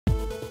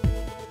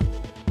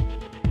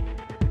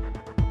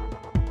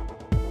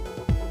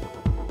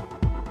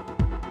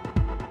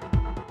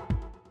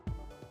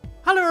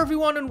Hello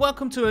everyone and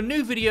welcome to a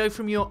new video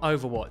from Your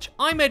Overwatch.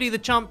 I'm Eddie the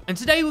Chump and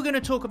today we're going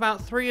to talk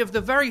about 3 of the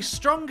very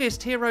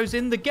strongest heroes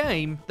in the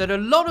game that a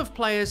lot of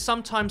players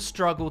sometimes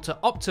struggle to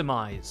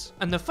optimize.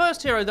 And the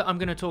first hero that I'm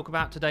going to talk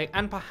about today,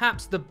 and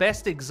perhaps the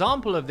best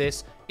example of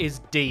this, is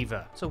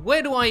D.Va. So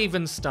where do I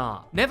even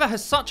start? Never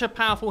has such a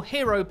powerful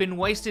hero been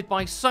wasted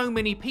by so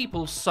many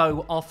people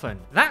so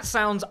often. That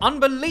sounds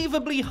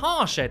unbelievably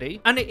harsh,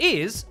 Eddie, and it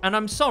is, and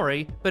I'm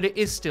sorry, but it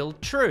is still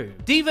true.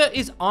 D.Va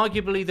is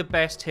arguably the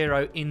best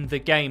hero in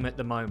the game at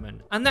the moment,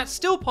 and that's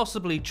still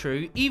possibly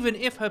true even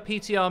if her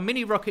PTR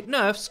mini rocket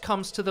nerfs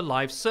comes to the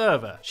live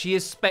server. She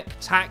is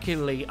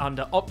spectacularly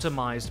under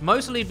optimized,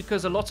 mostly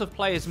because a lot of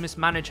players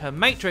mismanage her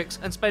matrix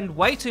and spend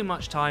way too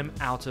much time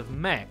out of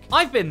mech.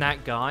 I've been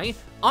that guy.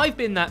 I've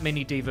been that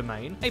mini D.Va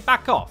main. Hey,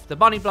 back off. The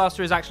Bunny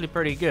Blaster is actually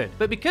pretty good.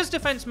 But because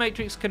Defense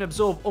Matrix can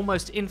absorb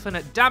almost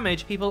infinite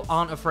damage, people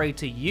aren't afraid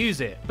to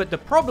use it. But the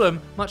problem,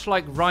 much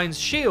like Ryan's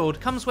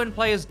shield, comes when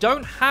players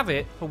don't have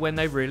it for when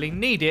they really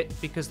need it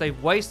because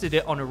they've wasted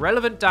it on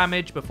irrelevant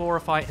damage before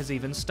a fight has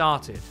even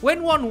started.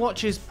 When one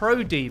watches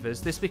pro D.Vas,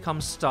 this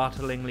becomes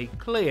startlingly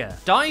clear.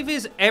 Dive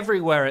is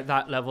everywhere at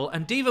that level,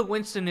 and D.Va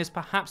Winston is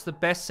perhaps the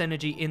best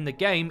synergy in the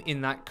game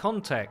in that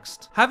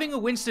context. Having a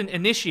Winston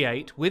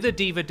initiate with a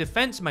D.Va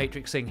defense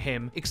matrixing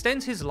him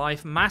extends his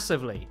life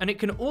massively, and it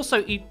can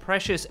also eat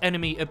precious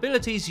enemy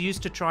abilities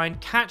used to try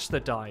and catch the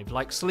dive,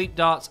 like sleep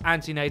darts,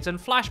 anti-nades and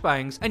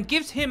flashbangs, and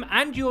gives him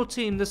and your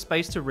team the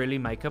space to really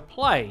make a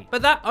play.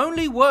 But that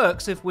only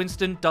works if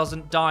Winston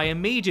doesn't die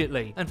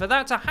immediately, and for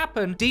that to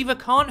happen, D.Va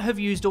can't have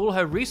used all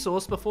her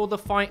resource before the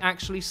fight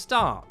actually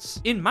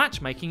starts. In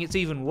matchmaking, it's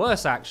even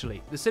worse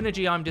actually. The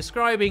synergy I'm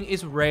describing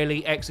is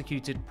rarely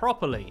executed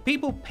properly.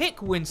 People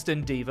pick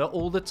Winston D.Va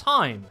all the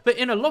time, but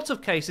in a lot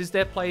of cases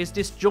their play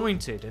is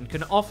disjointed and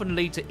can often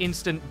lead to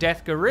instant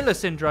death gorilla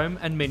syndrome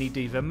and mini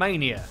D.Va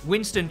mania.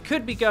 Winston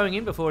could be going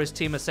in before his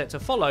team are set to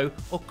follow,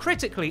 or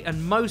critically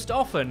and most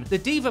often, the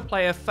D.Va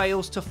player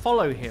fails to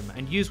follow him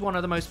and use one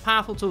of the most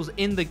powerful tools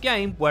in the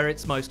game where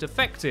it's most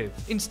effective,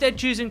 instead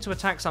choosing to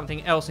attack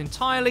something else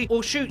entirely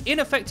or shoot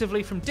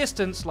ineffectively from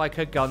distance like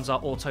her guns are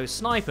auto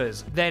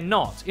snipers. They're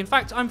not. In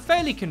fact, I'm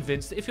fairly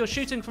convinced that if you're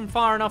shooting from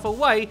far enough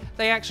away,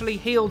 they actually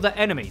heal the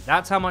enemy.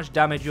 That's how much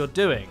damage you're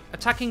doing.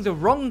 Attacking the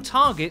wrong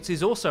targets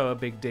is also a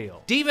big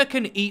deal. D.Va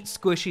can eat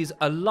squishies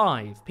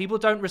alive. People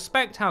don't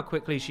respect how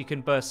quickly she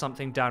can burst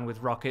something down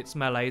with rockets,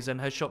 melees, and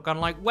her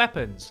shotgun-like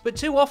weapons. But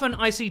too often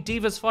I see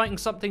D.Vas fighting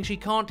something she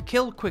can't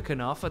kill quick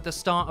enough at the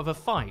start of a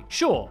fight.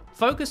 Sure,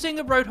 focusing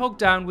a Roadhog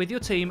down with your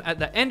team at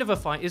the end of a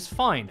fight is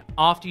fine,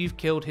 after you've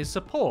killed his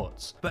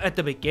supports. But at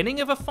the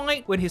beginning of a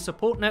fight, when his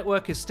support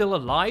network is still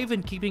alive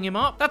and keeping him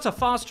up, that's a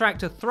fast track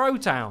to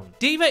Throwtown.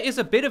 D.Va is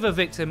a bit of a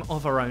victim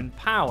of her own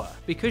power.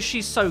 Because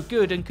she's so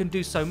good and can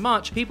do so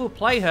much, people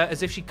play her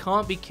as if she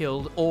can't be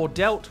killed or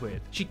dealt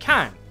with. She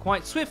can.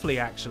 Quite swiftly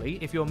actually,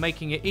 if you're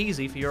making it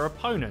easy for your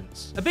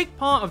opponents. A big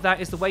part of that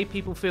is the way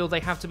people feel they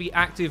have to be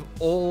active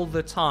all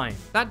the time.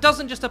 That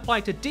doesn't just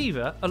apply to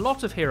D.Va, a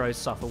lot of heroes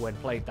suffer when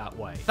played that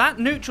way. That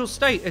neutral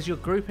state as you're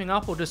grouping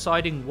up or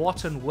deciding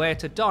what and where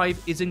to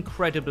dive is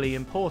incredibly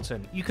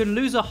important. You can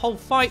lose a whole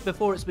fight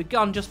before it's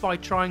begun just by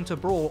trying to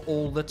brawl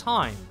all the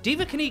time.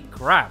 D.Va can eat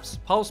grabs,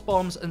 pulse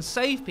bombs, and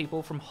save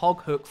people from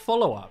hog hook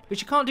follow-up, but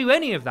she can't do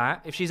any of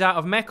that if she's out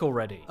of mech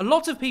already. A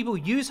lot of people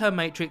use her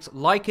matrix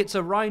like it's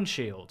a Rhine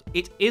shield.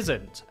 It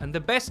isn't, and the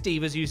best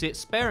D.Vas use it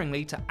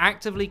sparingly to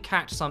actively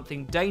catch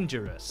something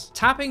dangerous.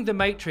 Tapping the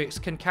matrix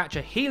can catch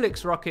a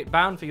Helix rocket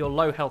bound for your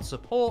low health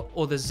support,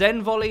 or the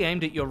Zen volley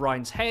aimed at your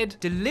Rhine's head.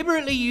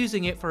 Deliberately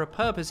using it for a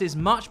purpose is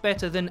much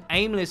better than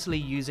aimlessly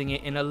using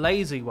it in a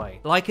lazy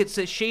way, like it's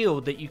a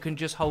shield that you can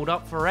just hold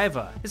up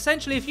forever.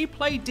 Essentially, if you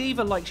play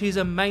D.Va like she's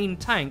a main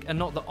tank and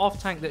not the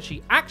off tank that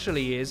she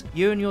actually is,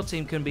 you and your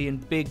team can be in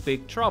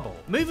big trouble.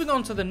 Moving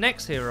on to the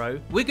next hero,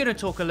 we're going to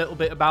talk a little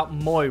bit about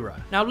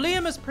Moira. Now,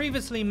 Liam has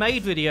previously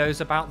made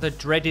videos about the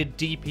dreaded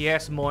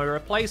DPS Moira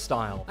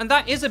playstyle, and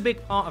that is a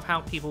big part of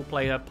how people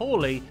play her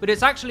poorly, but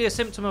it's actually a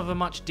symptom of a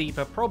much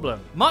deeper problem.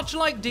 Much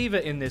like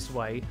D.Va in this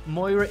way,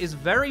 Moira is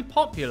very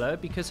popular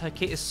because her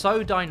kit is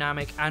so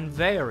dynamic and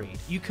varied.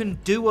 You can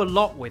do a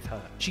lot with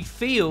her. She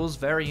feels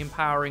very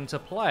empowering to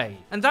play,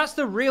 and that's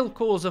the real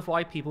cause of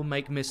why people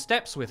make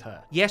missteps with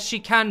her. Yes, she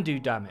can do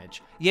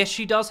damage. Yes,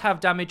 she does have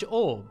damage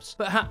orbs,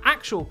 but her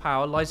actual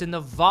power lies in the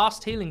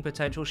vast healing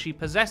potential she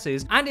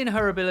possesses and in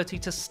her ability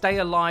to stay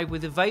alive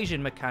with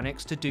evasion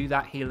mechanics to do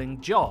that healing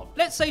job.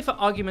 Let's say for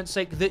argument's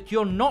sake that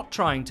you're not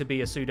trying to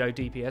be a pseudo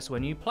DPS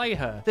when you play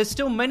her. There's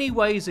still many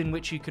ways in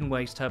which you can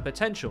waste her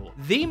potential.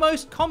 The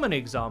most common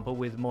example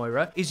with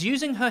Moira is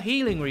using her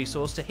healing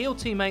resource to heal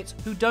teammates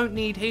who don't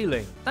need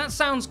healing. That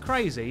sounds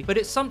crazy, but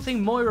it's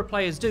something Moira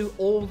players do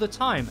all the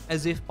time,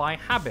 as if by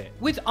habit.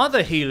 With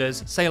other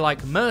healers, say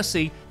like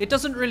Mercy, it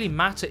doesn't really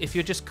matter if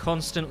you're just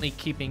constantly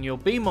keeping your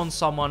beam on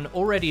someone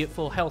already at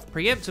full health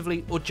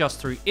preemptively or just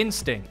through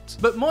instinct.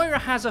 impact. But Moira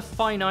has a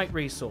finite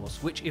resource,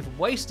 which if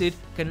wasted,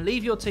 can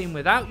leave your team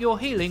without your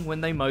healing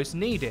when they most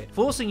need it,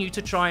 forcing you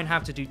to try and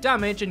have to do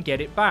damage and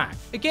get it back.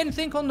 Again,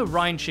 think on the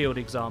Rein shield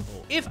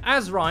example. If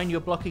as Rein you're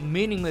blocking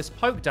meaningless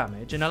poke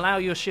damage and allow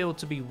your shield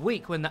to be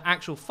weak when the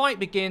actual fight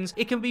begins,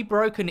 it can be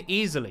broken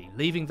easily,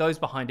 leaving those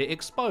behind it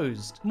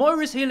exposed.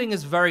 Moira's healing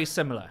is very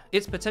similar.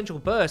 Its potential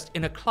burst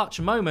in a clutch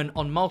moment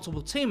on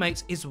multiple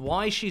teammates is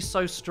why she's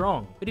so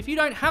strong. But if you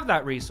don't have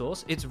that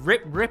resource, it's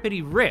rip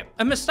rippity rip.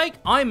 A mistake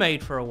I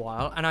made for a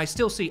while, and I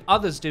still see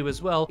others do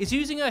as well, is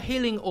using a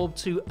healing orb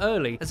too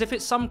early, as if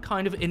it's some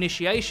kind of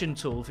initiation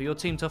tool for your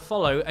team to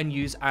follow and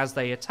use as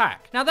they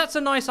attack. Now that's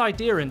a nice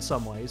idea in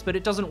some ways, but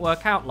it doesn't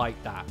work out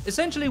like that.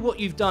 Essentially what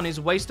you've done is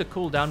waste a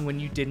cooldown when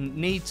you didn't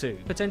need to,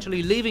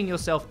 potentially leaving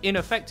yourself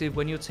ineffective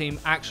when your team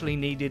actually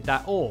needed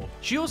that orb.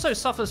 She also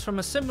suffers from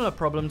a similar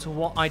problem to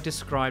what I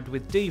described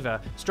with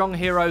D.Va. Strong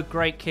hero,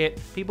 great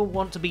kit, people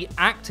want to be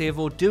active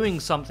or doing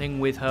something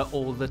with her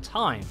all the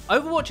time.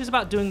 Overwatch is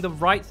about doing the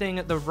right thing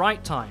at the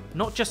right time,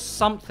 not just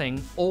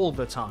something all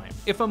the time.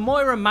 If a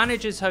Moira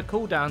manages her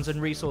cooldowns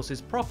and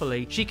resources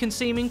properly, she can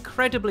seem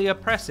incredibly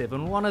oppressive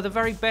and one of the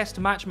very best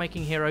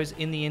matchmaking heroes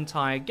in the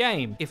entire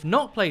game. If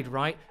not played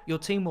right, your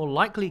team will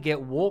likely get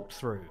walked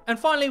through. And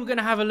finally, we're going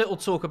to have a little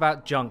talk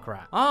about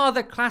Junkrat.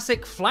 The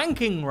classic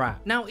flanking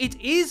rat. Now, it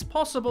is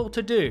possible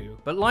to do,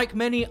 but like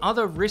many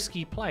other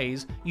risky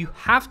plays, you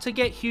have to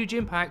get huge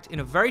impact in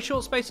a very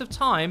short space of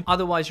time,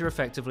 otherwise you're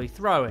effectively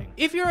throwing.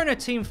 If you're in a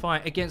team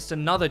fight against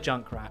another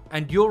Junkrat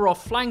and you're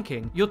off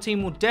flanking, your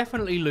team will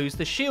definitely lose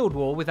the shield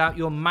wall without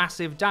your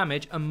massive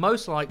damage and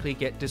most likely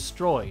get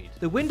destroyed.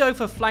 The window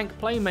for flank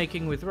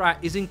playmaking with Rat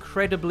is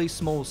incredibly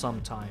small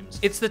sometimes.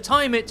 It's the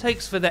time it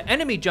takes for the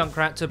enemy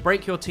Junkrat to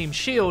break your team's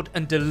shield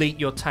and delete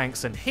your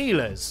tanks and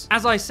healers.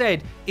 As I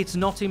said, it's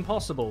not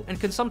impossible and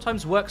can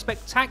sometimes work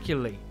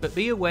spectacularly, but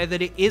be aware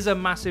that it is a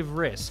massive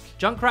risk.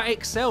 Junkrat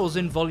excels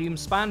in volume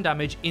span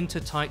damage into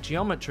tight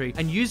geometry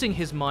and using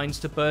his mines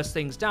to burst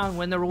things down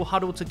when they're all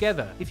huddled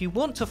together. If you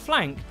want to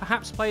flank,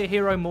 perhaps play a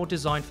hero more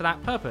designed for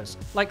that purpose,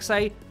 like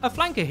say, a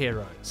flanker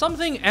hero.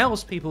 Something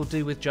else people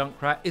do with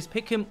Junkrat is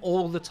pick him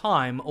all the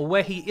time, or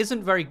where he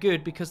isn't very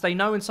good because they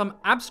know in some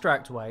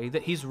abstract way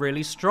that he's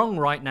really strong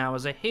right now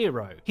as a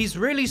hero. He's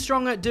really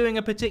strong at doing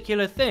a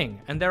particular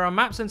thing, and there are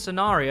maps and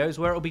scenarios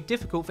where it'll be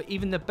difficult for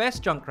even the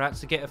best Junkrats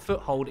to get a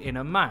foothold in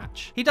a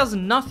match. He does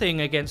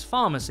nothing against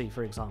Pharmacy,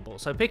 for example,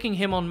 so picking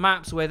him on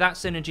maps where that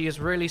synergy is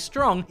really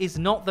strong is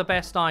not the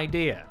best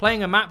idea.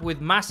 Playing a map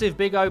with massive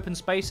big open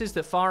spaces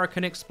that Pharah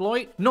can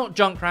exploit? Not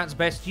Junkrat's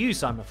best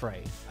use, I'm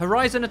afraid.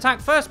 Horizon attack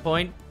first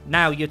point?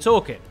 Now you're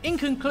talking. In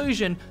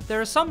conclusion, there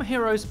are some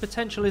heroes'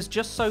 potential is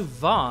just so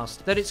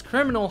vast that it's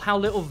criminal how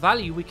little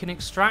value we can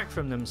extract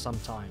from them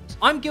sometimes.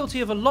 I'm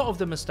guilty of a lot of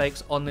the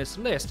mistakes on this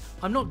list.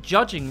 I'm not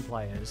judging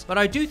players, but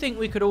I do think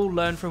we could all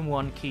learn from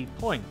one key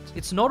point.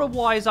 It's not a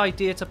wise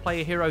idea to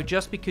play a hero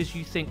just because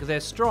you think they're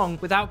strong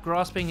without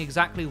grasping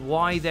exactly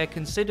why they're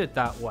considered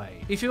that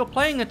way. If you're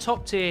playing a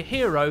top tier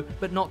hero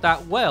but not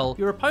that well,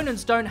 your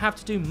opponents don't have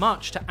to do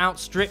much to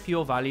outstrip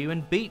your value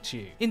and beat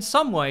you. In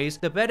some ways,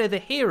 the better the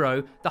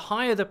hero, the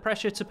higher the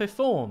pressure to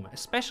perform,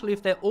 especially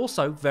if they're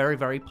also very,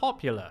 very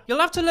popular.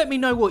 You'll have to let me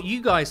know what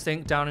you guys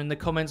think down in the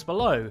comments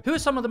below. Who are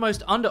some of the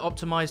most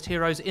under-optimized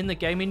heroes in the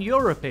game in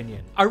your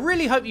opinion? I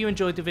really hope you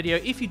enjoyed the video.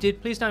 If you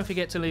did, please don't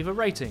forget to leave a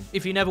rating.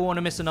 If you never want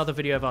to miss another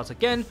video of ours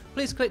again,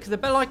 please click the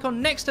bell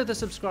icon next to the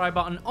subscribe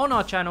button on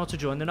our channel to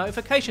join the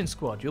notification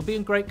squad. You'll be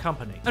in great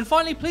company. And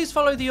finally, please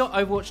follow the Your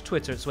Overwatch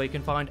Twitter. It's where you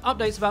can find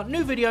updates about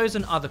new videos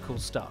and other cool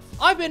stuff.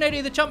 I've been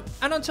Eddie the Chump,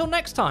 and until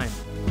next time.